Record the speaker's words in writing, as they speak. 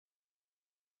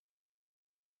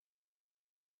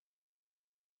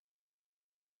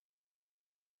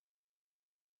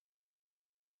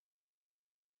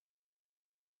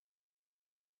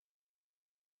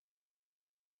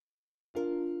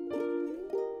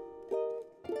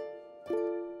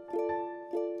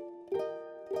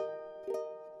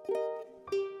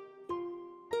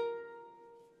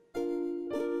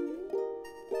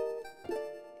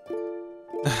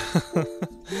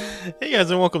Hey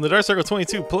guys, and welcome to Dark Circle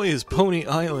 22 plays Pony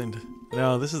Island.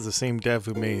 Now, this is the same dev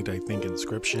who made, I think,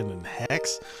 Inscription and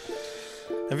Hex.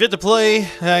 I've yet to play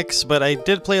Hex, but I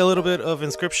did play a little bit of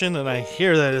Inscription, and I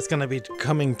hear that it's going to be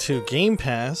coming to Game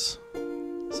Pass.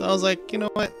 So I was like, you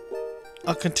know what?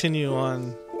 I'll continue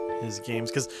on his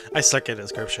games, because I suck at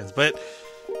Inscriptions, but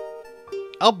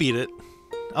I'll beat it.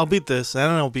 I'll beat this,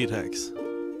 and I'll beat Hex.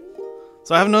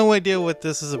 So I have no idea what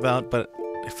this is about, but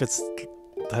if it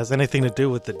has anything to do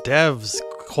with the dev's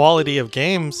quality of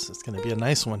games, it's going to be a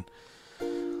nice one.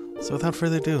 So without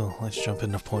further ado, let's jump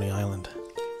into Pony Island.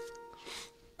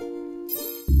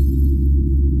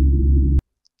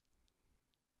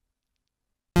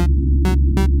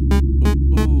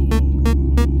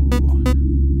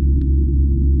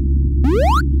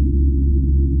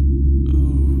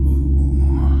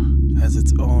 Ooh. Has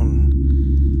its own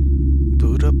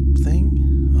boot up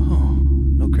thing? Oh,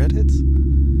 no credits?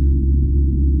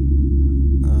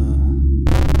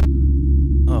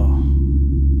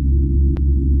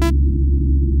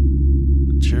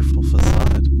 Cheerful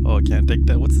facade. Oh, I can't take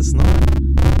that. What's this number?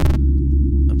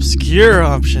 Obscure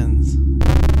options.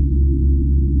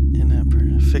 In-app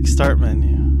fixed start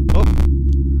menu. Oh,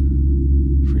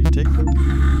 free ticket.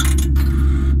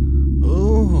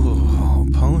 Oh,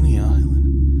 Pony Island.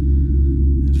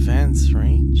 Advanced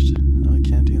ranged. Oh, I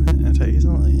can't do that.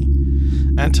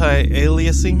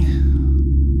 Anti-aliasing.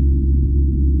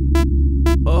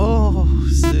 Oh,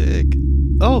 sick.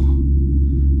 Oh.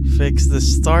 Fix the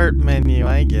start menu,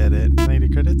 I get it. Can I do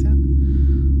credits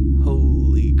in?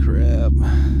 Holy crap.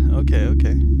 Okay,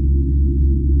 okay.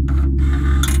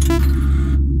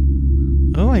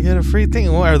 Oh, I got a free thing.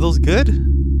 Oh, are those good?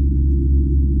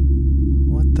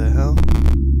 What the hell?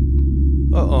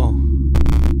 Uh-oh.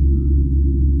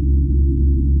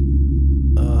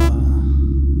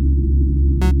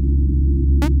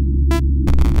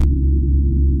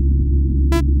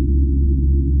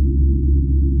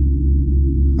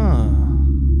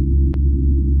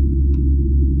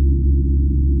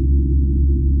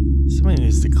 Somebody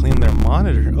needs to clean their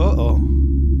monitor. Uh-oh.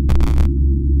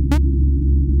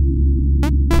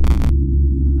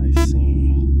 I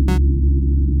see.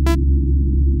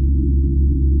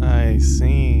 I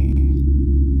see.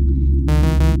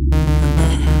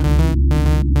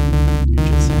 You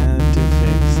just had to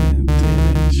fix it,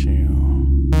 didn't you?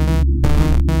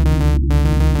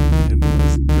 It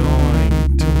was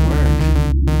going to work.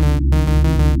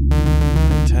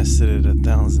 I tested it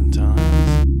 1,000 times.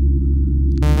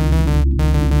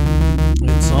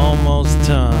 It's almost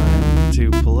time to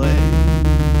play.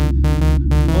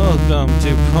 Welcome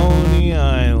to Pony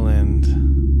Island.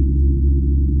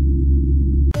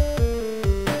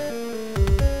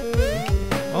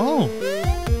 Oh!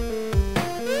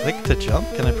 Click to jump?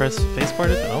 Can I press spacebar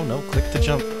to? Oh no, click to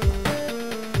jump.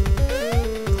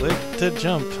 Click to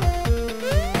jump.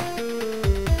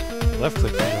 Left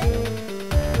click to jump.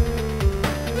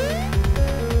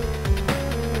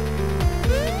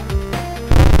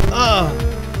 Oh!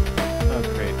 Oh,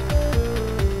 great.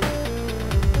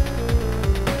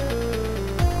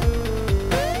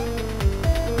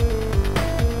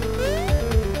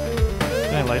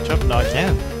 Can I light jump? No, I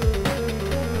can.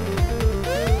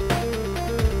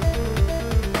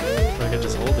 So I could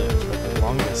just hold it for the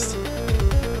longest.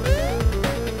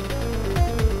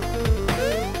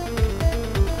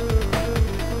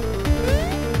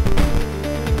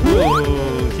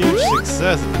 Ooh, huge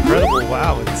success. Incredible.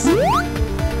 Wow, insane.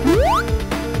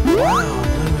 Wow,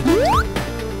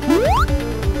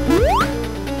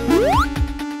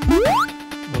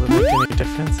 will it make any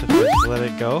difference if I just let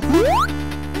it go?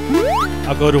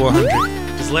 I'll go to 100.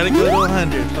 Just let it go to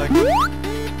 100. Fuck it.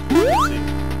 Let's see.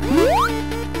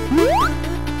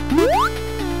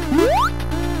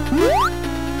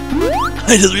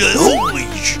 I just realized, holy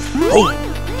shit.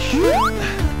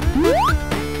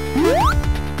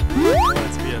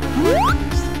 Let's be at 100 at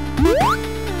least.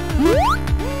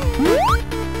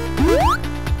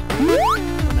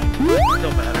 No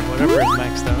matter, whatever is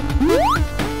maxed out.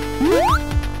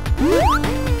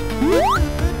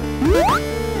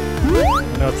 I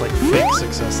know it's like fake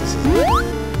success, this is. No,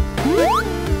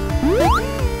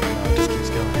 it just keeps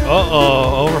going.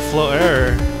 Uh-oh, overflow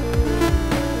error.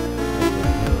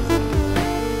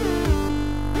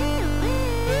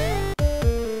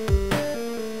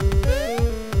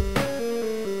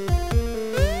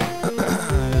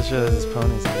 I just realized this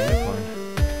pony's a unicorn.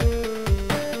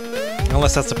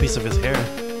 Unless that's a piece of his hair.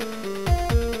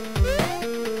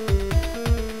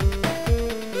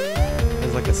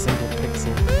 There's like a single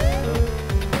pixel.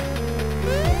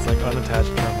 It's like unattached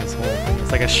from his whole thing.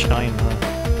 It's like a shine, huh?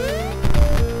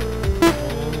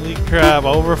 Holy Holy crap,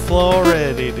 overflow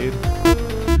already, dude.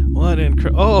 What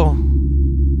oh!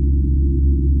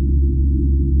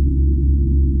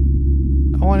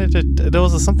 I wanted to... There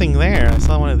was something there. I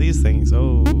saw one of these things.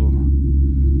 Oh.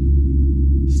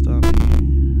 Stop here.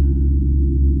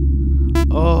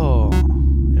 Oh.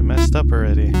 It messed up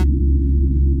already.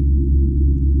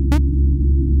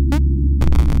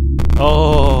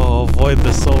 Oh, avoid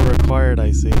the soul required,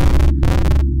 I see.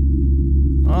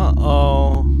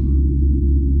 Uh-oh.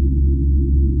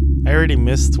 I already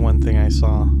missed one thing I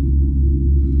saw.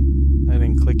 I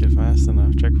didn't click it fast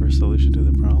enough. Check for a solution to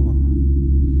the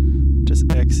problem. Just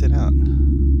exit out.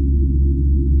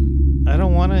 I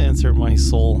don't want to insert my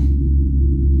soul.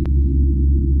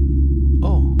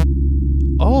 Oh.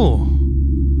 Oh!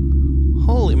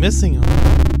 Holy, missing him.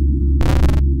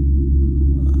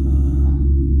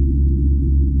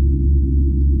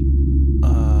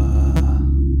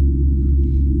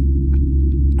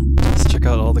 Let's check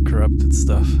out all the corrupted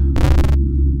stuff.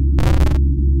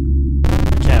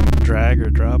 I can't drag or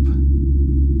drop.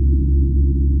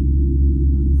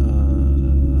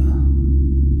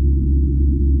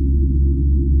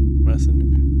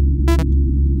 Messenger?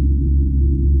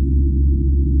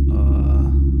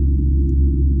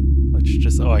 Let's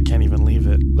just... Oh, I can't even leave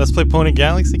it. Let's play Pony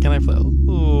Galaxy. Can I play?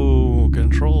 Ooh,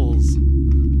 controls.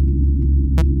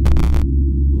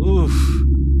 Oof.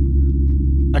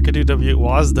 I could do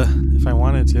WASDA if I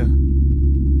wanted to.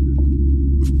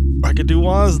 I could do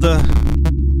WASDA.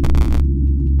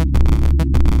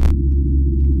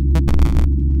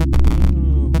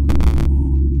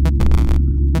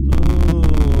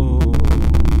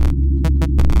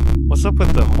 What's up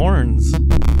with the horns?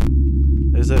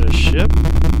 Is it a ship?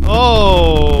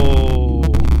 Oh!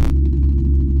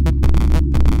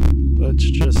 Let's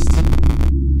just...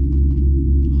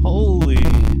 Holy...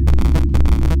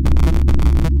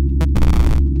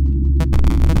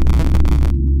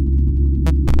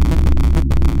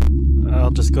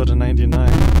 I'll just go to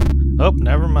 99. Oh,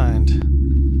 never mind.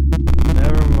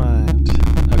 Never mind.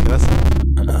 Okay, that's...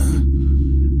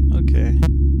 Okay.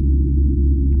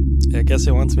 I guess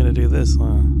it wants me to do this,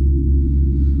 huh?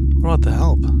 What about the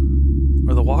help?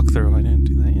 Or the walkthrough? I didn't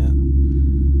do that yet.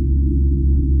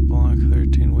 Block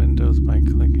 13 windows by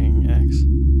clicking X.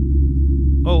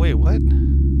 Oh, wait, what?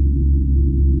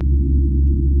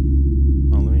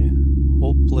 Oh, let me...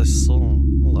 Hopeless soul.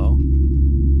 Hello.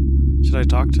 Should I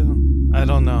talk to them? I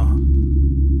don't know.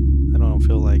 I don't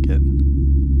feel like it.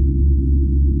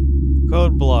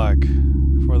 Code block.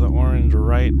 For the orange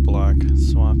right block.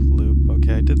 Swap loop.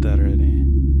 Okay, I did that already.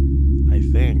 I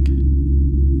think.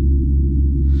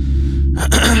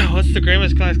 What's the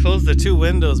Grimace class? Close the two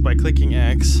windows by clicking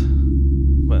X.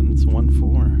 Buttons 1,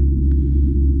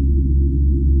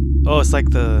 4. Oh, it's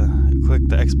like the... Click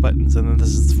the X buttons, and then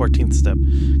this is the 14th step.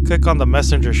 Click on the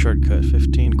messenger shortcut.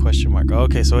 15 question mark.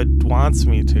 Okay, so it wants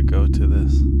me to go to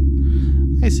this.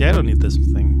 I see, I don't need this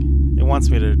thing. It wants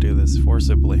me to do this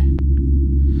forcibly.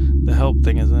 The help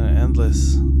thing is an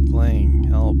endless playing.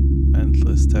 Help.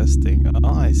 Endless testing.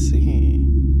 Oh, I see.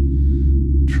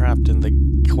 Trapped in the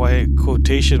quiet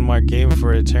quotation mark game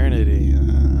for eternity.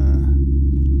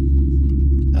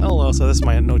 Hello, so this is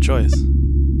my no choice.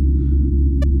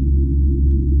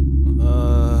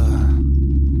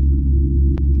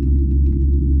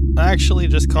 Actually,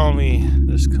 just call me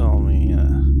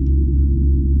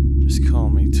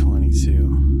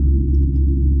 22.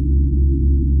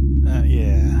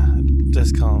 Yeah,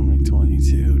 just call me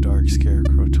 22. Dark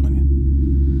Scarecrow 20.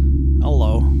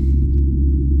 Hello.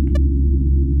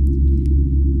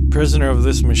 Prisoner of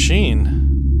this machine.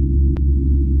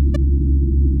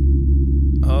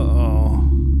 Uh-oh.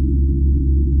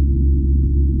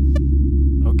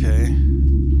 Okay.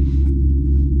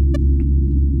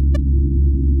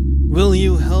 Will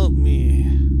you help me?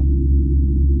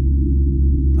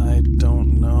 I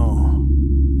don't know.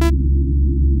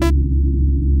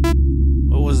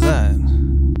 What was that?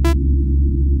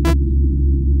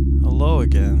 Hello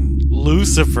again.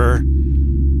 Lucifer.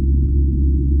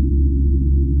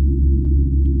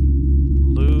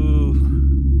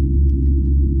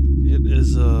 It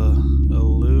is a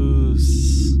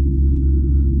loose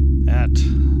at.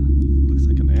 Looks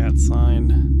like an at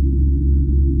sign.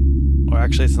 Or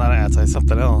actually, it's not an at sign, it's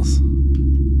something else.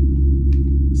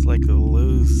 It's like a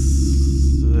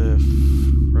Lucifer.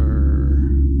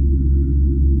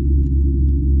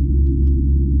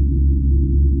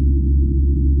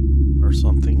 Or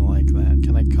something like that.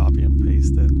 Can I copy and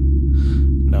paste it?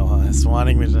 No, huh? It's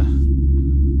wanting me to...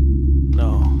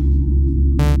 No.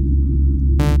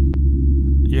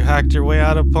 You hacked your way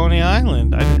out of Pony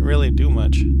Island. I didn't really do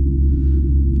much.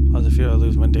 Positive fear I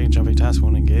lose mundane jumping tasks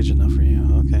won't engage enough for you.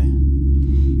 Okay.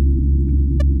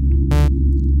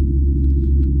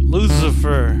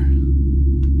 Lucifer.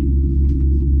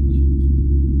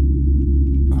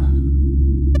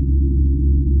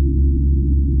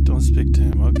 Don't speak to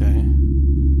him, okay.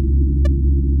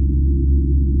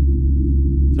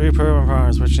 3 program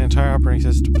powers, which the entire operating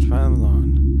system depends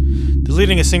on.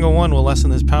 Deleting a single one will lessen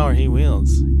this power he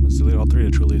wields. He must delete all 3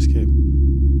 to truly escape.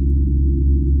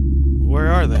 Where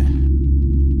are they?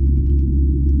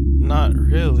 Not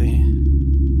really.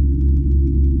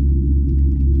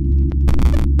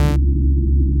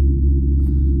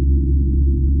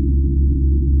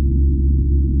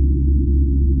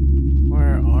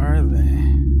 Where are they?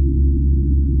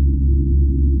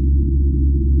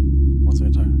 What's my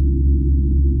time?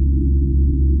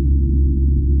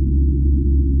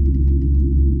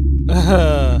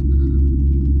 Uh-oh.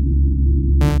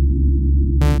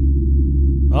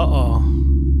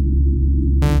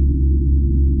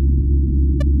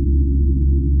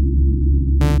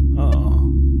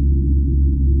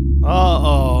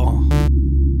 Uh-oh.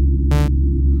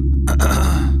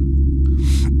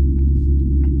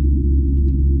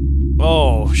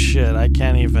 Oh, shit, I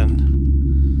can't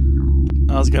even.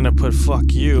 I was gonna put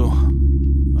fuck you.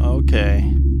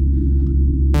 Okay.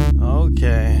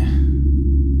 Okay.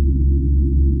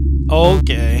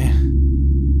 Okay.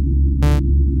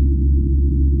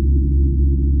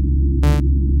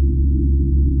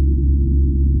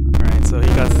 Alright, so he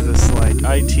got this, like,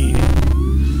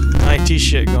 IT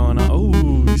shit going on. Oh,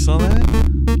 you saw that?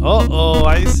 Uh-oh,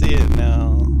 I see it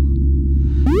now.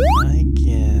 I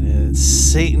get it.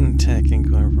 Satan Tech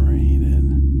Incorporated.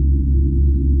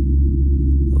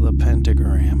 The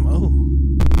pentagram. Oh.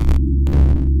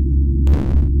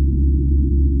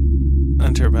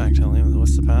 Enter back, tell him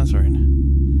what's the password. I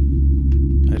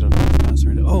don't know what the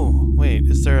password is. Oh, wait,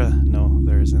 is there a... No,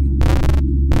 there isn't.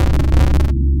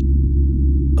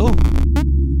 Oh!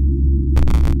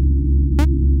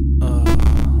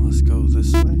 Let's go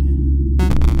this way. And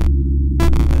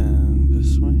then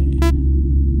this way.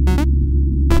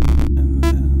 And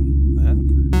then that.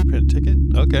 Print ticket?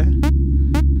 Okay.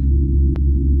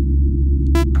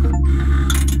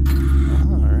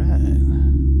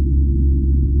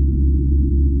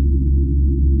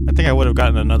 I think I would have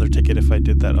gotten another ticket if I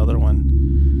did that other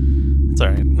one. It's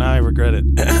alright, now I regret it.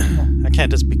 I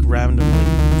can't just be randomly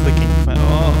clicking.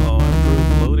 Oh,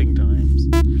 improved loading times.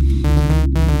 You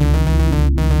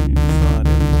thought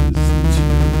it was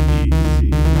too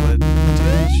easy. What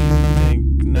did you think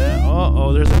now?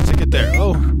 Oh, there's a ticket there.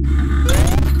 Oh.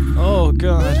 Oh,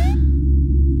 God.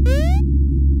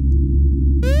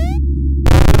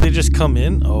 Did they just come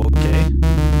in? Oh, okay.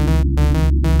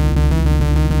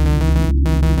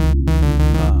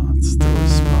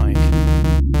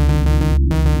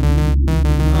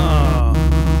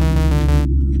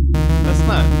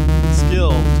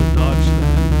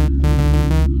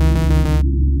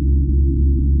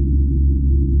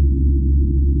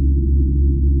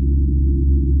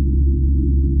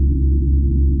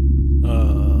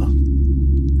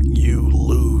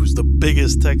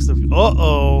 Biggest text of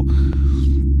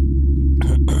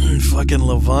fucking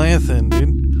Leviathan,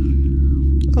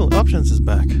 dude. Oh, options is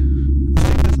back. Let's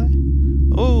take this way.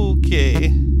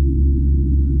 Okay.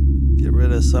 Get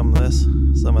rid of some of this,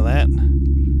 some of that.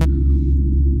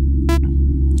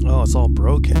 Oh, it's all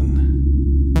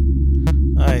broken.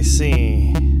 I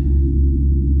see.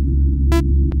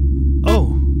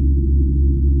 Oh.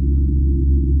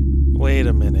 Wait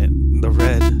a minute. The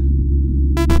red.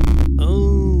 Oh.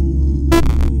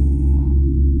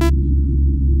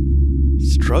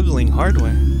 Struggling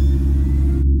hardware.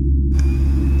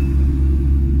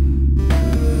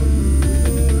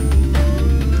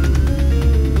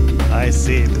 I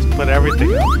see. Just put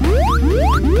everything up.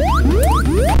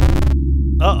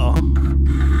 Uh-oh.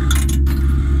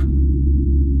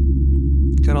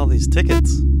 Got all these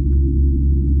tickets.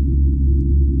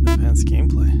 Advanced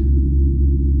gameplay.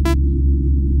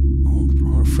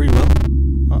 Oh, free will.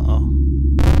 Uh-oh.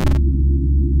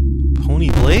 Pony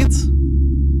blades?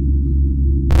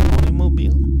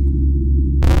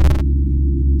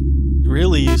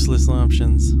 Really useless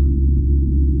options.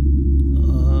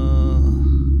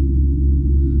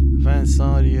 Advanced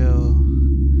audio.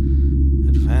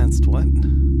 Advanced what?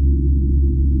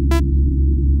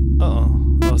 Uh-oh.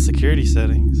 Oh, security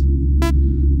settings.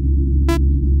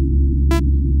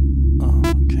 Oh,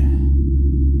 okay.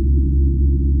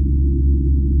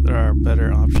 There are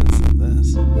better options than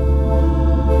this.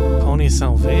 Pony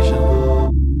salvation.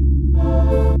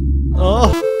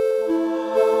 Oh!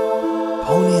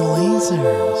 Pony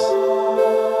lasers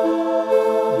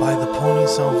by the Pony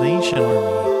Salvation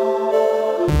Army.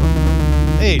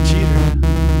 Hey, cheater.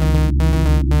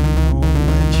 I'll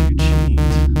let you cheat.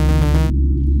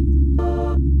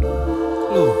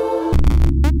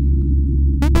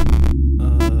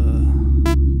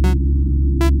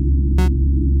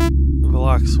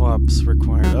 Steps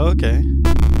required. Oh, okay.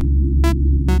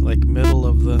 Like middle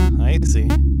of the... I see.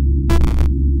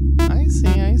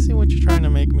 I see what you're trying to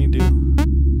make me do.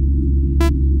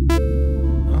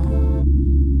 Oh.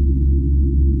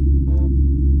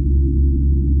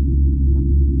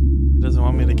 He doesn't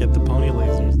want me to get the pony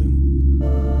lasers then.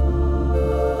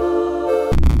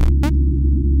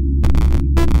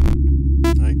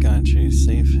 I got you.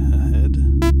 Safe ahead.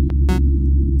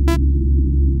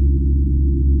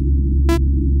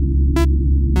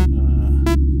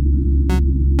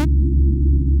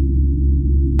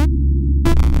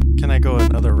 Can I go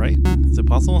another right? Is it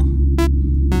possible?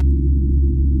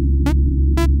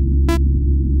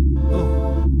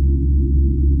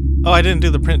 Oh, I didn't do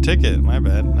the print ticket. My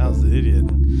bad. I was the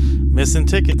idiot. Missing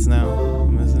tickets now.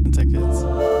 Missing tickets.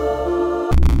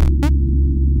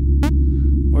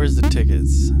 Where's the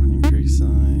tickets? Increase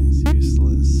size.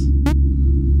 Useless.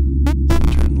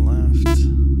 Turn left.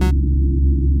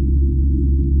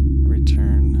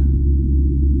 Return.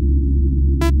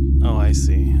 Oh, I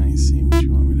see. I see what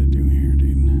you want me to do here,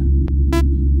 dude.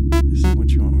 I see what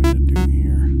you want me to do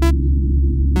here.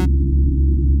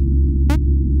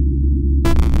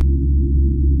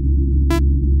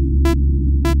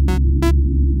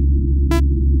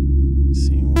 I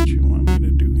see what you want me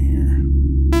to do here.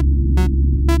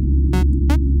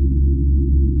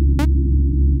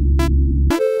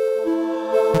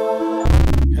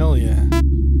 Hell yeah.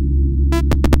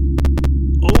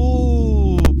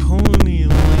 Oh, pony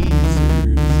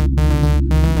lasers.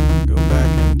 Go back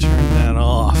and turn that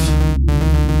off.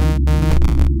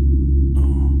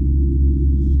 Oh.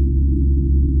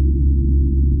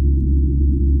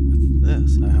 What's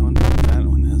this? I wonder what that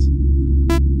one is.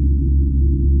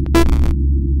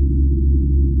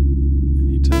 I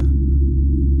need to...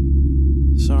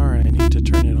 Sorry, I need to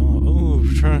turn it off. Oh,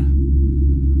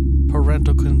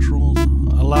 parental controls.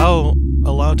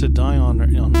 Allow to die on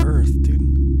Earth, dude.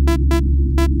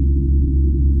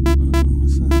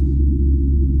 What's that?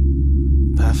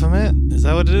 Baphomet? Is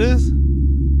that what it is?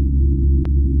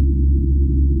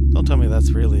 Don't tell me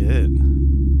that's really it.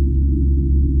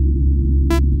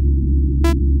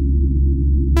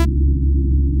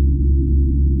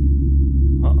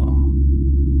 Uh-oh.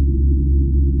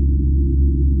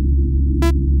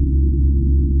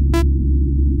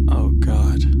 Oh,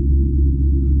 God.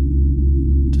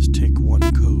 Just take one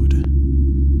code.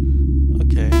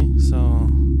 Okay, so...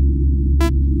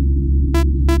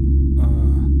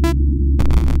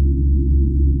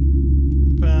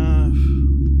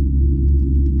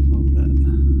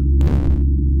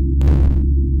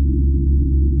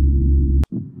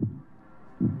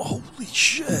 Holy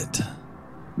shit.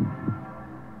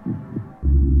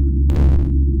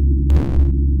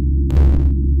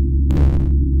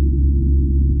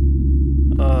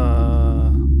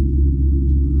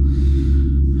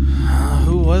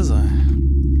 Who was I?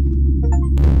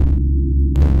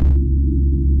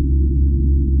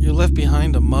 You left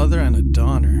behind a mother and a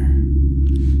daughter.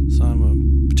 So I'm a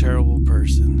terrible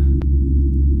person.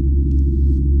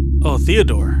 Oh,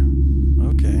 Theodore.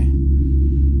 Okay.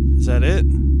 Is that it?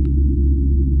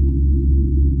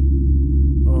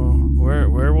 Oh,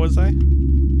 where was I?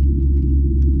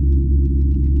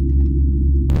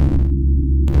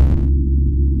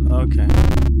 Okay.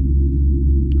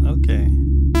 Okay.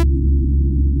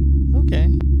 Okay.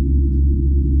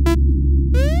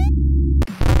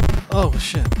 Oh,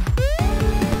 shit.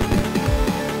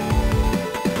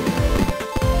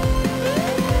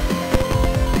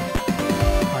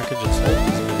 I could just hold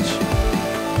this bitch.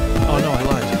 Oh no, I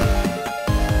lied.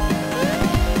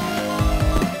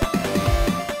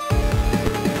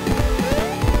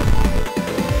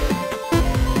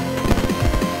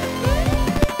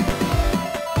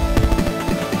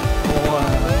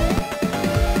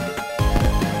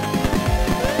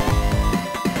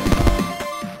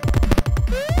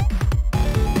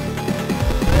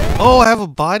 Oh, I have a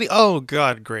body? Oh,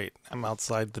 God, great. I'm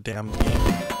outside the damn game.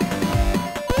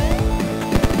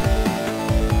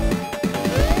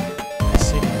 I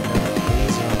see. I got a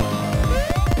laser on my arm.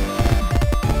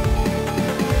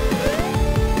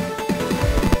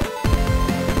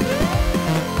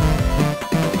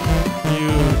 You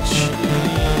cheated.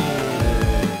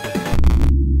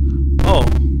 Oh.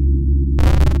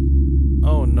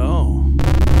 Oh, no.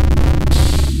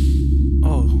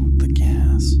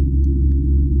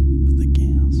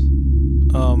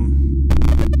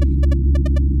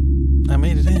 I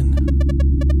made it in.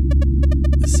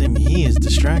 He is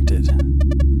distracted.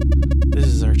 This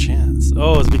is our chance.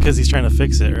 Oh, it's because he's trying to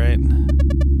fix it, right?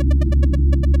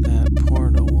 That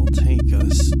portal will take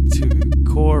us to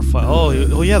core file.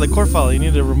 Oh yeah, the core file. You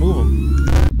need to remove him.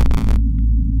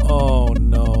 Oh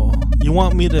no. You You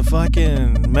want me to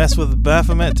fucking mess with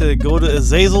Baphomet to go to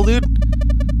Azazel, dude?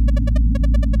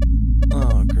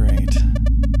 Oh, great.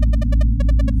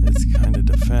 It's kind of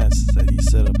defense that he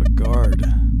set up a guard.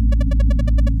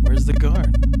 Where's the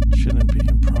guard? Shouldn't be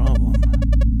a problem.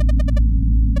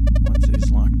 Once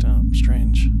he's locked up.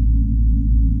 Strange.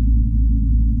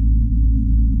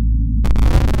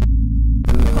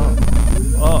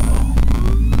 Oh.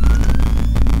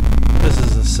 This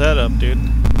is a setup, dude.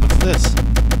 What's this?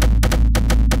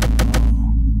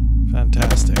 Oh,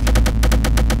 fantastic.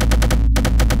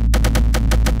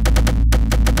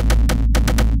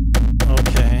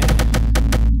 Okay.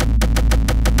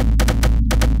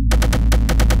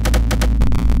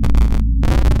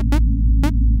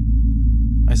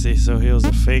 I see, so he was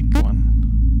a fake one.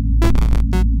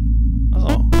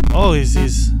 Oh,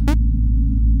 he's...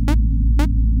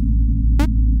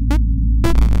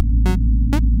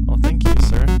 Oh, thank you,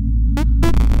 sir.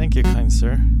 Thank you, kind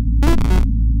sir.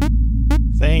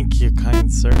 Thank you,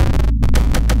 kind sir.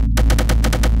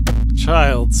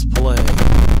 Child's play.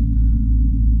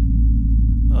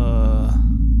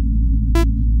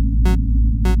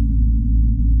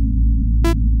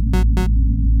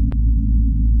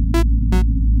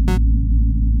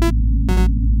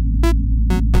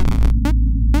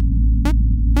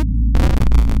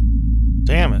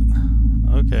 Damn it.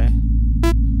 Okay.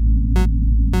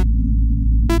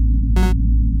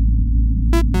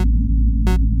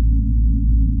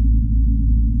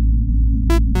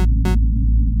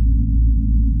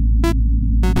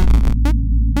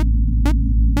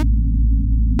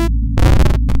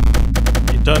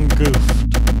 You done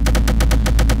goofed.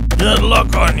 Good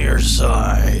luck on your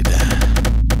side.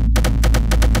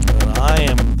 But I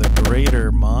am the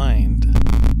greater mind.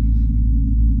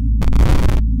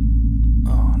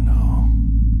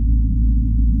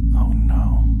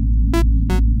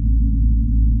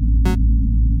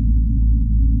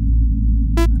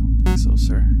 So,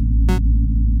 sir.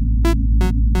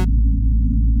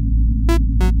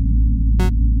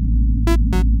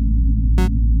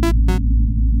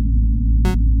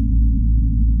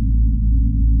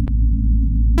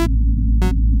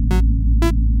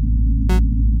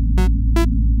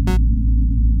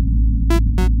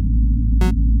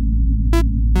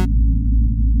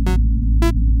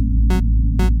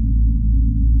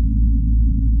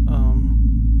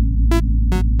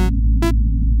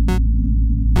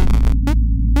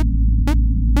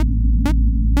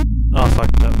 Oh,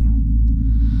 fucked up.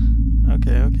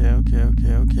 Okay.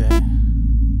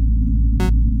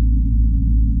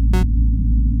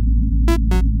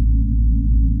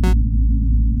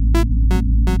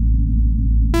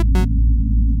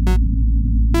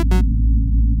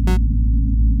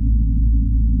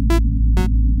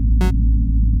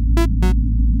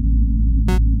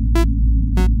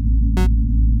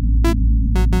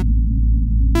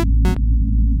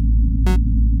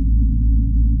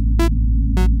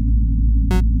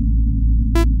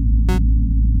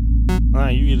 Ah,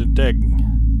 you eat a dick.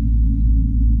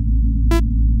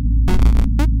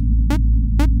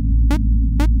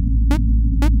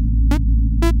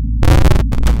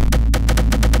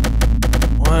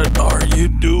 What are you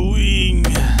doing?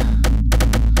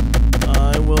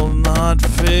 I will not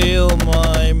fail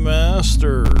my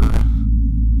master.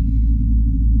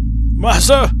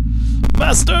 Master!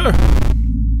 Master!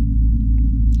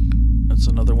 That's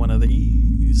another one of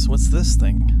these. What's this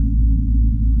thing?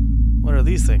 What are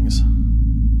these things?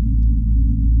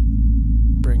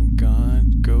 Bring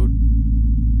God, goat,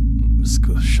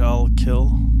 shall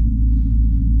kill.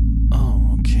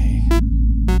 Oh, okay.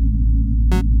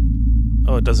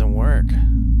 Oh, it doesn't work,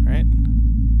 right?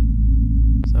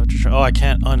 Is that what you're trying? Oh, I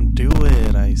can't undo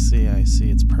it. I see.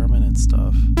 It's permanent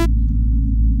stuff.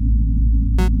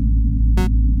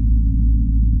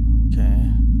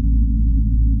 Okay.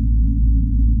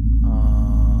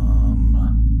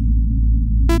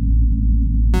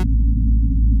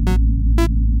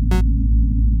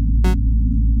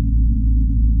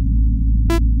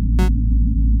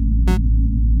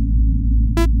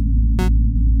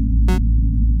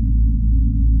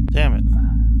 Damn it.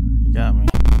 You got me.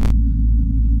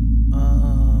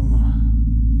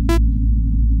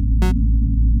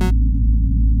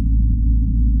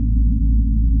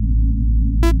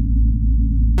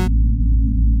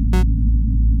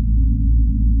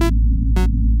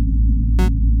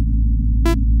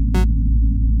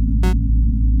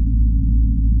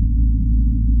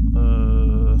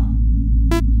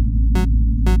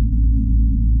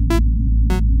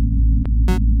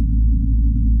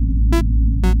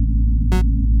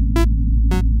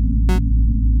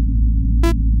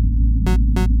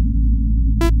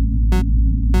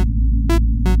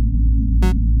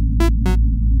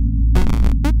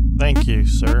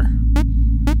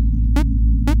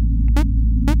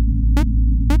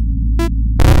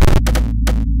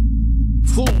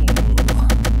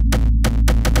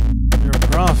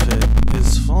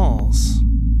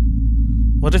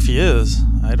 What if he is?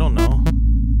 I don't know.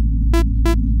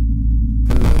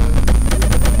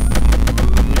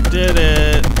 You did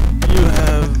it! You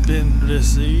have been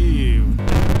deceived.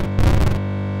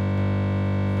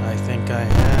 I think I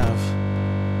have.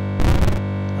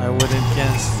 I wouldn't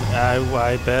guess.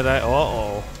 I bet I.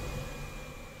 Uh-oh.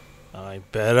 I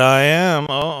bet I am.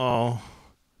 Uh-oh.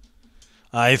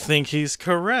 I think he's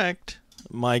correct.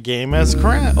 My game has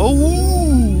crashed. Oh!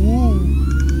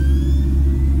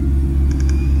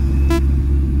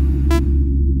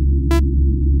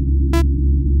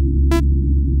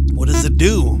 What does it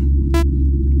do?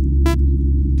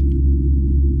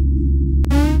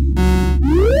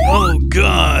 Oh,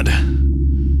 God.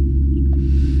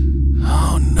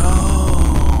 Oh, no.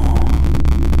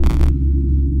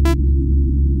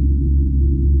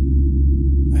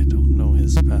 I don't know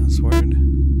his password.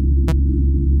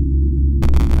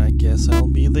 I guess I'll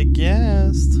be the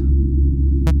guest.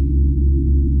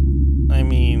 I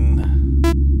mean,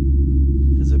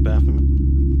 is it Baphomet?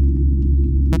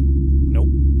 Nope.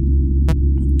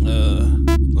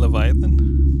 Leviathan?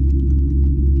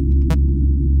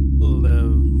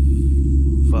 Leviathan?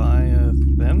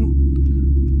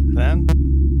 Then?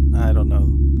 I don't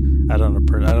know. I don't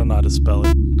know how to spell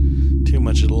it. Too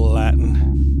much Latin.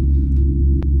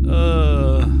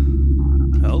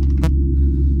 Help.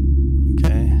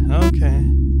 Okay.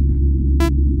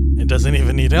 It doesn't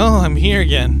even need. Oh, I'm here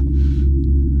again.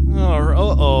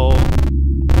 Oh,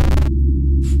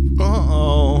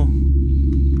 uh-oh.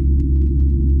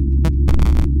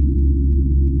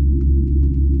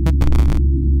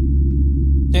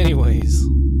 Anyways,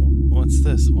 what's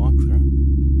this? Walkthrough.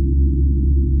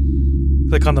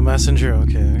 Click on the messenger.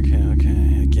 Okay.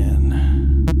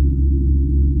 Again.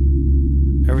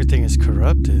 Everything is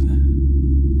corrupted.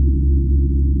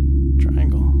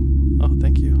 Triangle. Oh,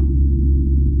 thank you.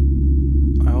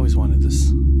 I always wanted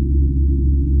this.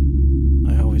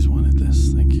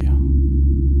 Thank you.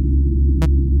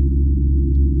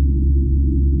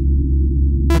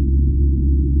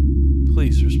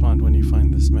 Please respond when you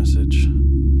find this message.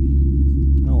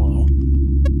 Hello.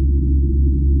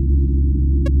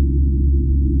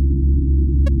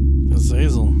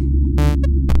 Azazel.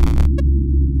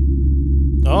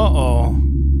 Uh-oh.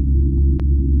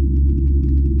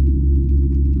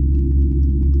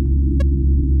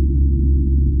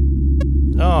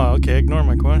 Oh, okay, ignore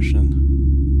my question.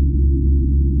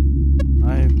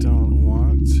 I don't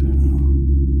want to.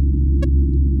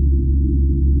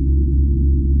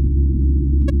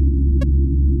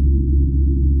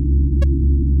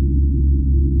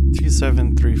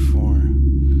 2734.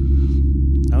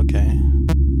 Okay.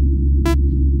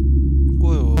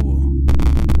 Whoa.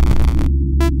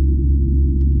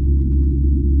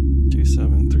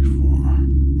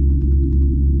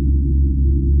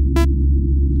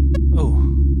 2734. Oh.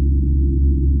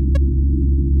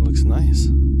 Looks nice.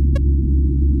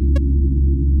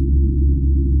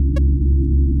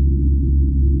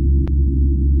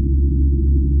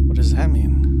 What does that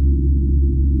mean?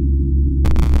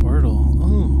 Portal.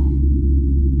 Oh.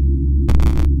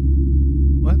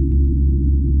 What?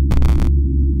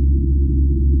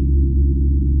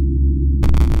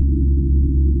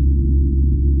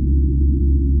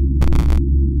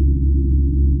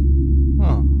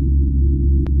 Huh.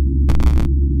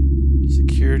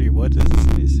 Security. What does it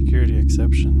say? Security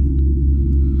exception.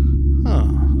 Huh.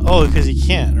 Oh, because you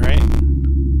can't, right?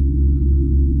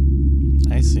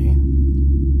 I see.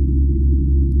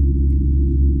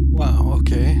 Wow,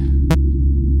 okay.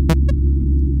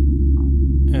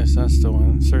 Yes, that's the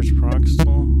one. Search procs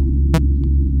tool.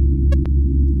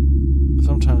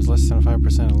 Sometimes less than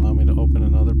 5% allow me to open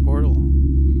another portal.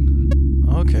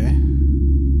 Okay.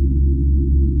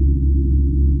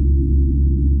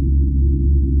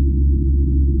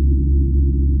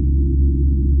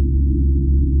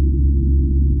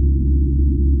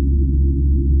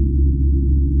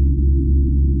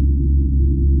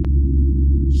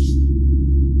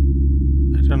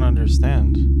 I don't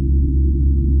understand.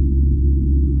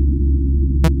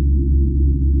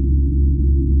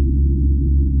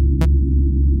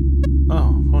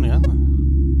 Oh, Pony Island.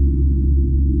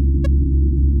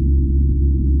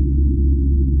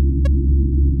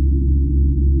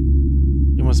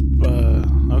 You must,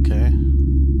 okay.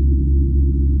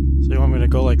 So you want me to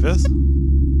go like this?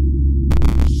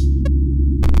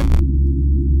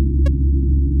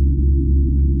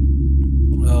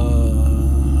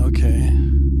 Okay.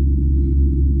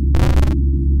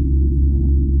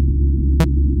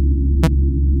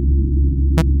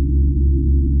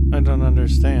 I don't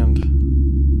understand.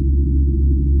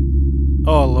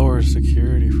 Oh, lower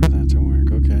security for that to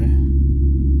work. Okay.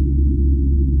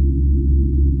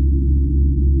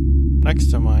 Next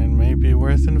to my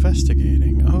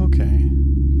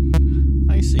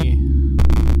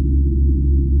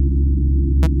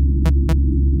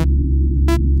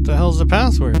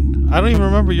password? I don't even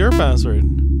remember your password.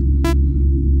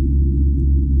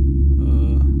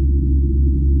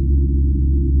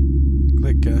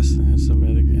 Click guess and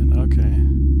submit again. Okay.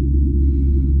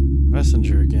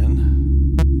 Messenger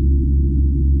again.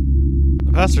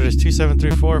 The password is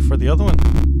 2734 for the other one.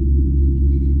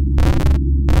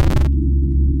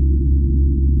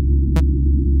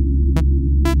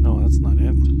 No, that's not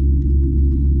it.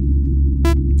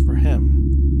 For him.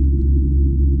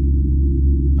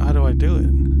 How do I do it?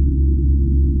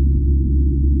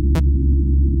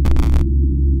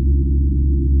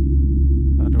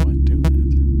 How do I do it?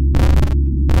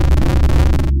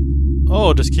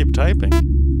 Oh, just keep typing.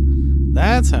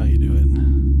 That's how you do it.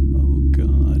 Oh,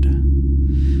 God.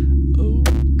 Oh,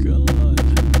 God.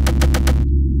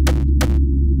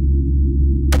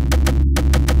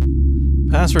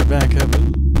 Password backup.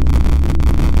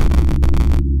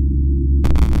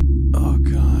 Oh,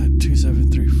 God.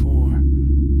 2734.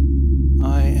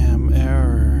 I am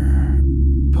error.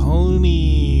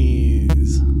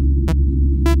 Ponies.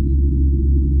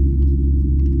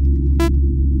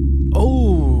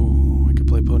 Oh, I could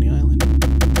play Pony Island.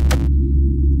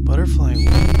 Butterfly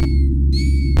Wing.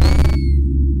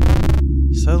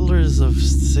 Settlers of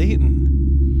Satan.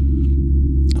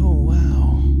 Oh, wow.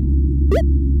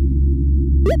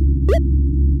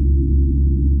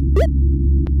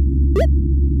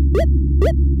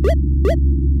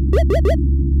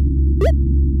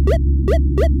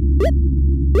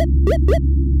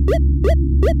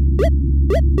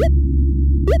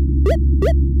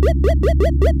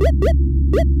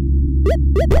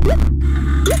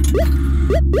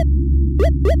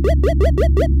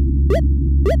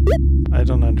 I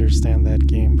don't understand that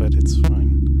game, but it's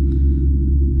fine.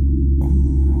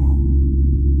 Oh,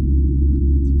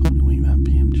 it's a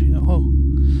Pony.pmg. Oh,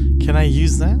 can I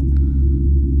use that?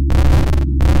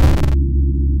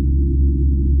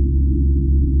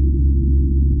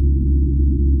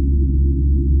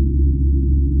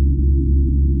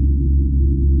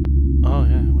 Oh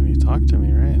yeah, when you talk to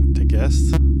me, right? To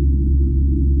guests.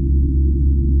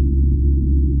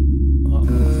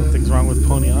 Something's wrong with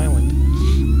Pony Island.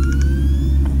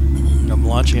 I'm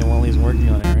launching it while he's working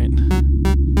on it, right?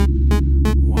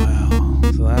 Wow.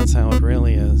 So that's how it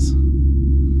really is.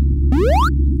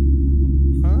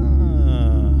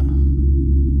 Ah.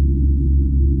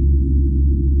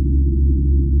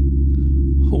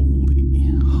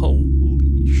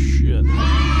 Holy shit.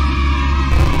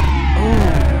 Oh.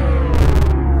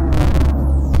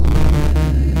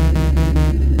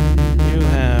 You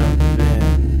have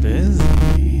been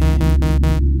busy.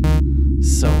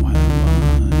 So have I.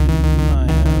 I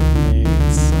have made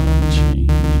some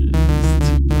changes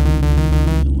to Pony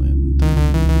Island.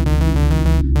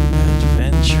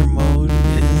 Adventure mode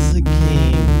is a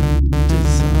game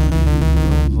design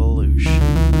revolution.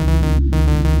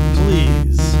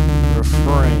 Please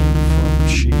refrain from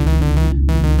cheating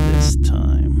this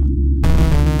time.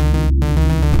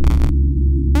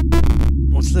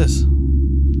 What's this?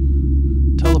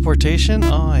 Teleportation?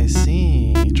 Oh, I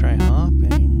see. Try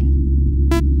hopping.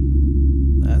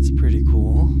 That's pretty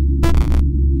cool.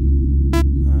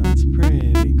 That's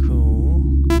pretty cool.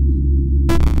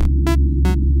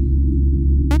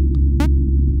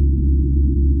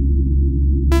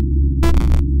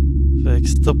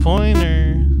 Fix the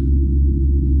pointer.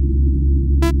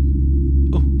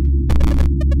 Oh.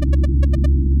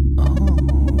 Oh.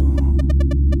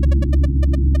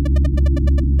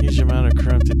 Huge amount of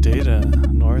corrupted data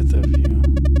north of you.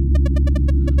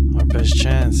 Our best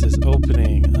chance is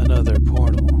opening another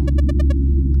portal.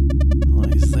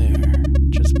 Lies there.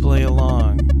 Just play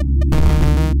along.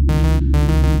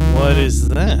 What is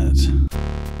that?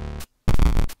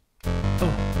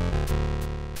 Oh.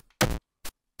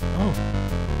 Oh.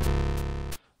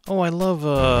 Oh, I love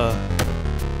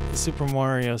Super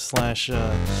Mario slash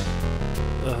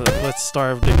Let's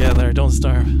Starve Together. Don't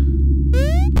starve.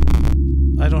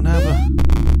 I don't have a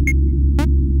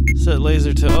set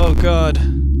laser to. Oh God.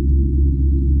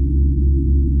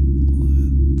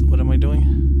 What am I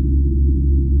doing?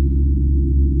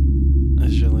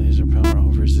 Is your laser power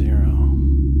over 0?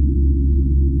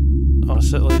 Oh,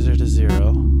 set laser to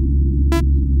 0.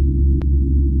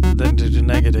 Then to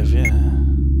negative, yeah.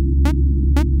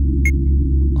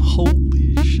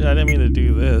 Holy shit, I didn't mean to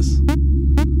do this.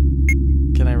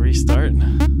 Can I restart?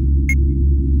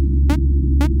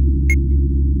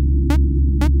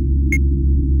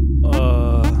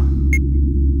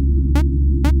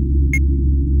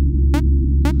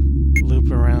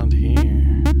 Loop around here.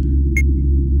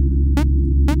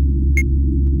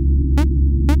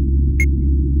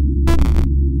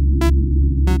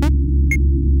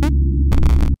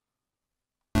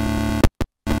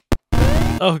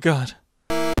 Oh god.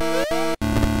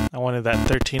 I wanted that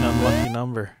 13 unlucky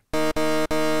number.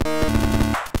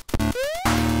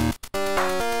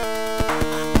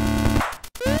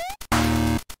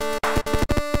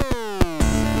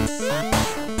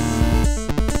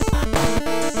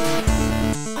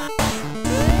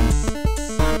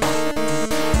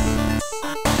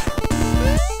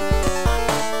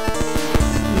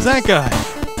 Who's that guy?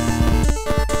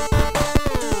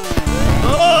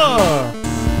 Oh!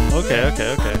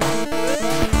 Okay.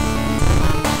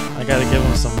 I gotta give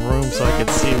him some room so I can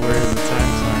see where his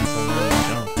attacks are, so I know where to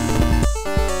jump.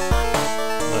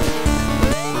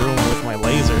 Like, room with my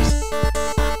lasers.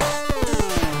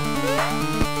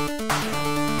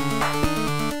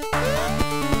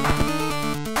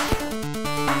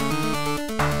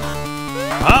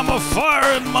 I'm a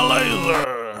firing my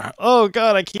laser! Oh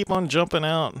god, I keep on jumping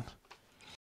out.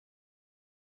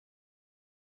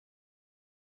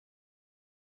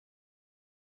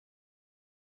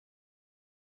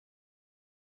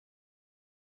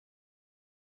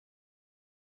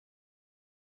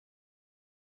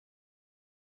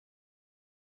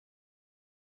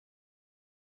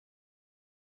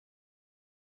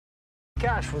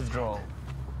 Cash withdrawal.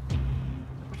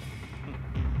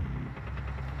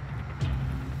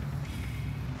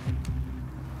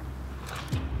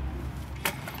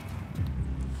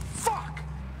 Fuck!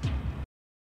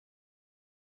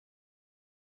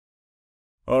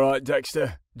 Alright,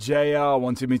 Dexter. JR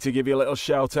wanted me to give you a little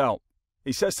shout out.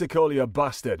 He says to call you a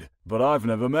bastard, but I've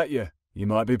never met you. You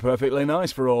might be perfectly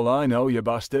nice for all I know, you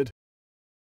bastard.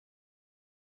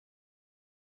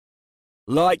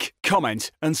 Like,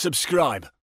 comment, and subscribe,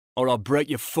 or I'll break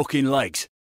your fucking legs.